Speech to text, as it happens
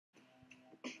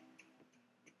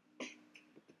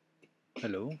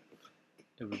Hello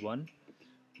everyone,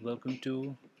 welcome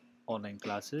to online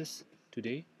classes.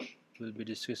 Today we'll be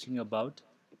discussing about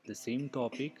the same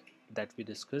topic that we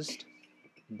discussed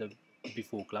in the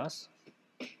before class.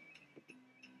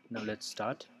 Now let's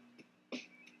start.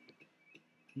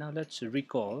 Now let's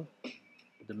recall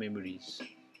the memories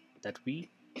that we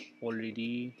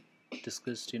already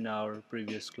discussed in our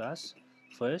previous class.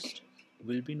 First,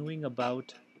 we'll be knowing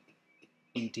about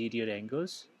interior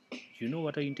angles. You know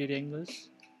what are interior angles?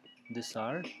 These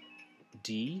are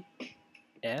D,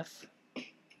 F,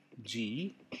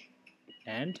 G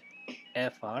and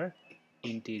F are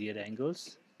interior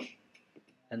angles.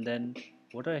 And then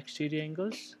what are exterior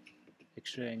angles?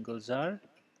 Exterior angles are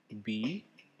B,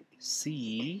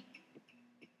 C,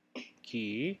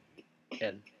 K,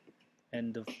 L.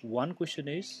 And the one question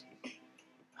is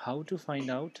how to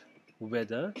find out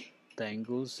whether the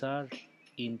angles are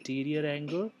interior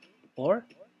angle or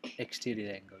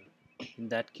exterior angle. In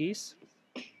that case,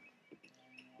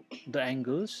 the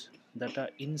angles that are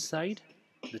inside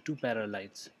the two parallel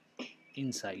lines,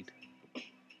 inside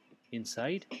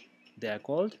they are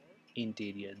called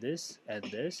interior, this and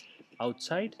this.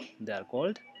 Outside they are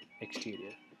called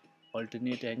exterior.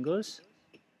 Alternate angles,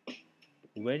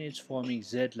 when it's forming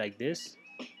Z like this,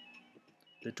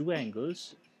 the two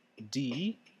angles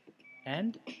D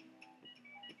and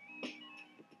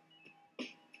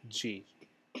J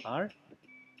are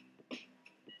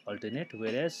alternate,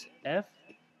 whereas F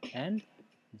and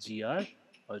G are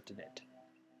alternate.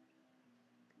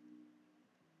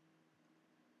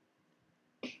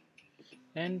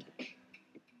 And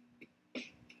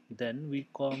then we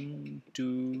come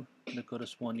to the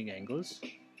corresponding angles.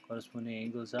 Corresponding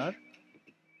angles are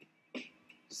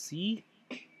C,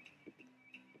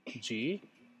 J,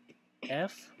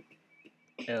 F,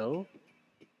 L,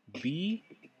 B,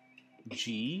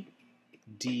 G,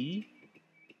 D,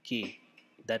 K.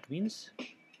 That means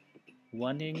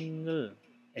one angle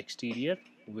exterior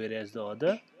whereas the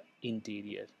other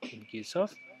interior in case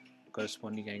of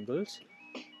corresponding angles.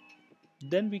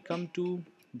 Then we come to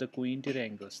the co-interior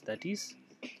angles, that is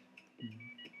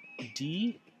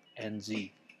D and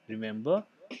G. Remember,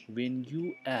 when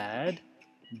you add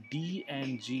D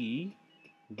and G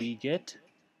we get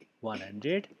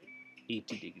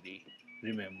 180 degree.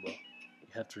 Remember,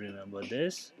 you have to remember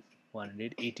this,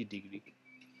 180 degree.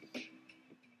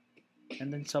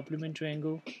 And then supplementary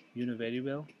angle, you know very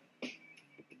well,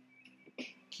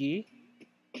 K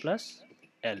plus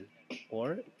L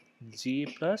or J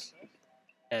plus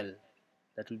L,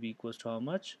 that will be equals to how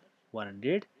much?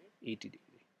 180 degree.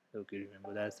 Okay,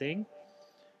 remember that thing.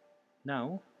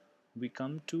 Now we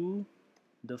come to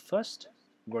the first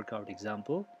workout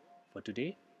example for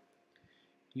today.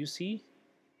 You see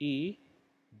A,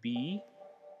 B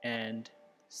and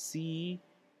C,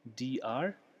 D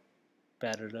are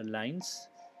parallel lines,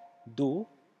 though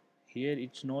here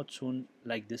it's not shown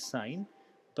like this sign,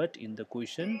 but in the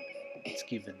question it's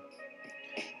given.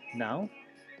 Now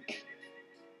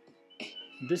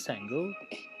this angle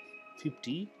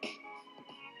 50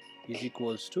 is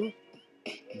equals to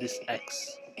this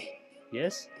x,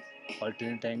 yes,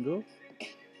 alternate angle,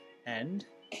 and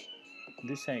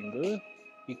this angle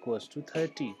equals to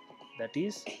 30, that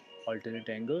is alternate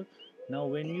angle. Now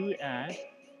when you add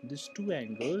these two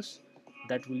angles,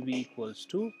 that will be equals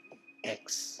to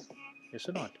x, yes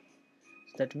or not?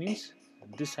 That means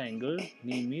this angle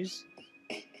name is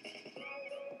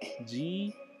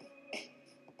GOQ,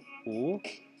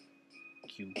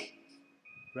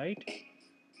 right?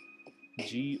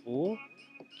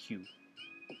 GOQ,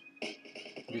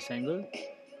 this angle.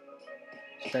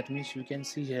 So that means you can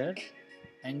see here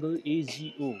angle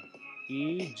AGO,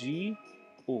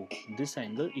 this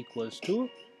angle equals to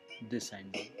this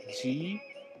angle GOQ.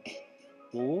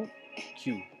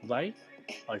 Why?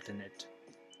 Alternate.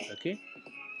 Okay,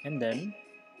 and then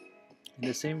in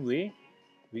the same way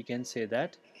we can say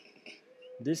that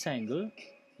this angle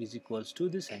is equals to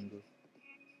this angle.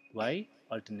 Why?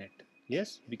 Alternate.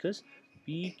 Yes, because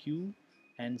PQ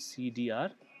and CD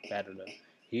are parallel.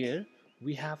 Here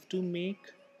we have to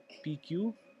make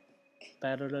PQ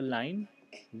parallel line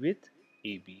with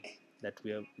AB, that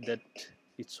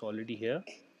it's already here,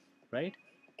 right?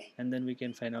 And then we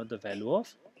can find out the value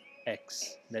of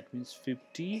x. That means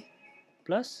 50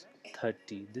 plus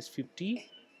 30. This 50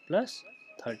 plus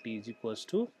 30 is equals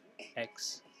to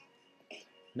x.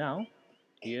 Now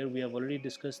here we have already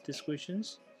discussed these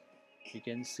questions. You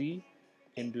can see, you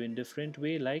can do in different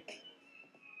way, like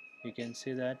you can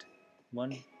say that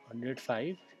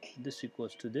 105, this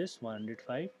equals to this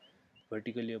 105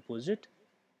 vertically opposite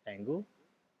angle,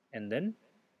 and then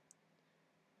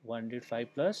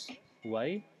 105 plus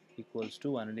y equals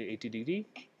to 180 degree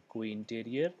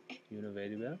co-interior, you know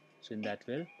very well. So in that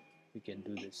way we can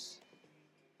do this.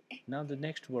 Now the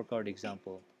next workout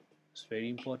example is very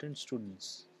important,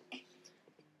 students.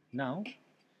 Now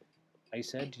I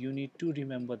said you need to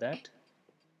remember that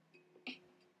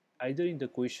either in the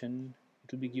question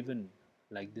it will be given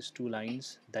like these two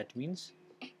lines, that means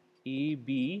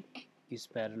AB is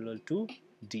parallel to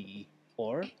DE,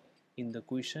 or in the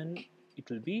question it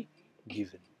will be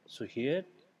given. So here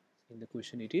in the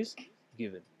question it is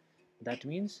given. That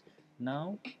means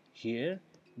now here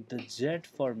the Z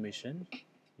formation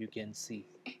you can see,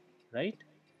 right?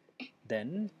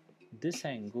 Then this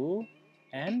angle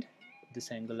and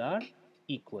this angle are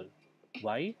equal.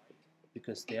 Why?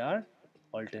 Because they are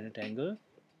alternate angle,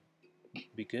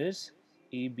 because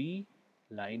AB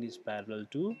line is parallel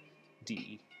to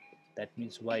DE. That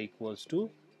means y equals to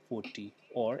 40,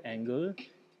 or angle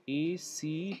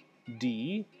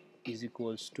ACD is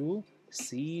equals to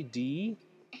CDE.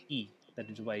 That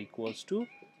is y equals to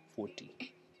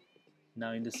 40.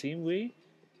 Now in the same way,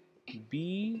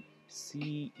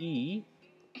 BCE,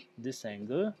 this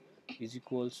angle is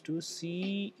equals to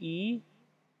CED.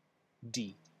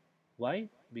 Why?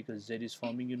 Because Z is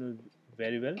forming, you know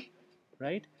very well,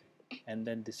 right? And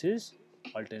then this is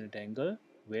alternate angle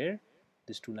where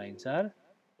these two lines are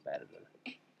parallel.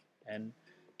 And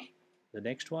the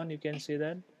next one you can say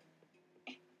that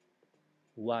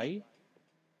y,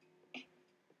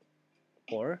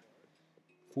 or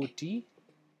 40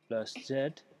 plus z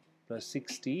plus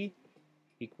 60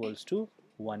 equals to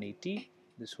 180,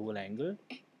 this whole angle.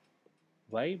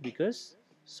 Why? Because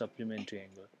supplementary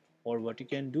angle. Or what you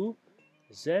can do,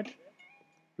 z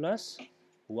plus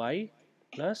y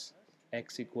plus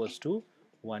x equals to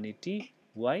 180.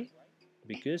 Why?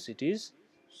 Because it is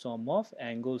sum of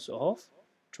angles of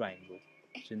triangle.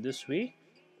 So in this way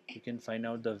you can find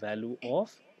out the value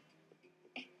of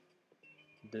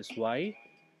this y,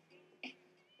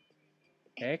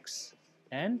 x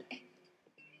and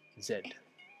z.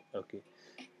 Okay,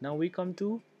 now we come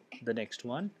to the next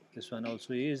one. This one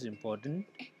also is important.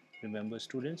 Remember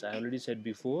students, I already said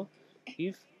before,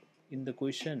 if in the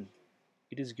question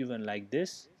it is given like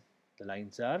this, the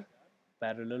lines are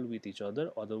parallel with each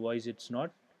other, otherwise it's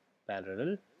not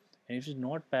parallel. And if it's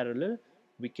not parallel,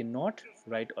 we cannot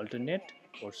write alternate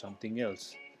or something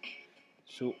else.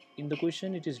 So in the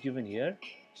question it is given here,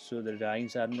 so the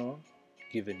lines are not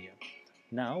given here.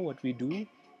 Now what we do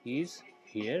is,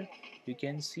 here you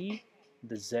can see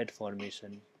the Z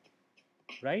formation,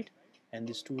 right? And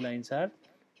these two lines are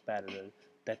parallel.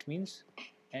 That means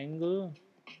angle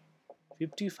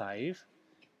 55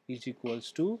 is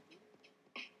equals to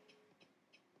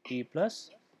A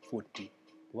plus 40.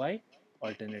 Why?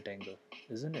 Alternate angle,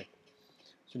 isn't it?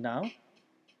 So now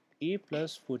A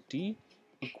plus 40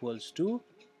 equals to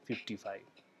 55.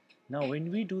 Now when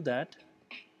we do that,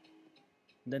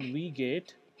 then we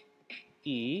get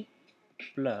A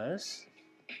plus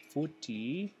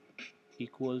 40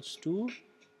 equals to,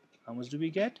 how much do we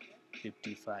get?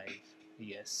 55.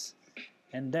 Yes.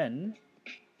 And then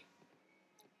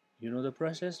you know the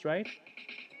process, right?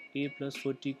 A plus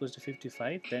 40 equals to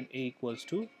 55. Then A equals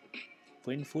to,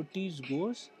 when 40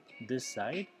 goes this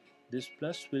side, this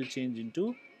plus will change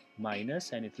into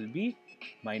minus and it will be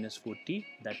minus 40.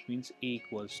 That means A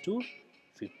equals to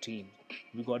 15.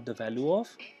 We got the value of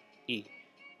A.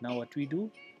 Now what we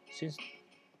do, since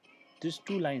these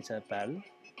two lines are parallel,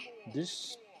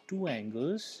 these two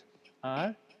angles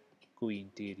are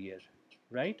co-interior,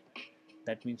 right?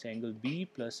 That means angle B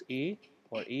plus A,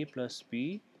 or A plus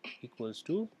B, equals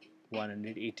to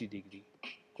 180 degree.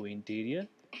 Co-interior,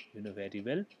 you know very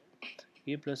well.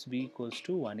 A plus B equals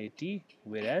to 180,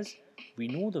 whereas we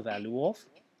know the value of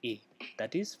A,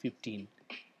 that is 15.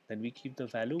 Then we keep the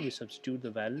value, we substitute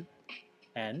the value,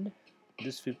 and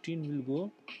this 15 will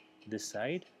go this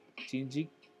side. Changing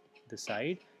the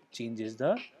side changes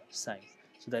the sign.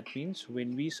 So that means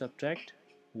when we subtract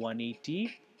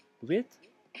 180 with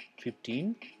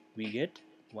 15, we get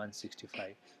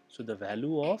 165. So the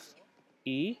value of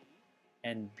A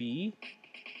and B,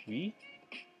 we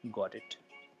got it.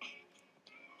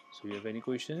 So you have any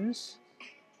questions?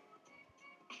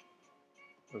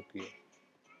 Okay,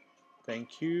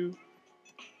 thank you.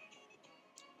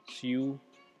 See you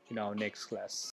in our next class.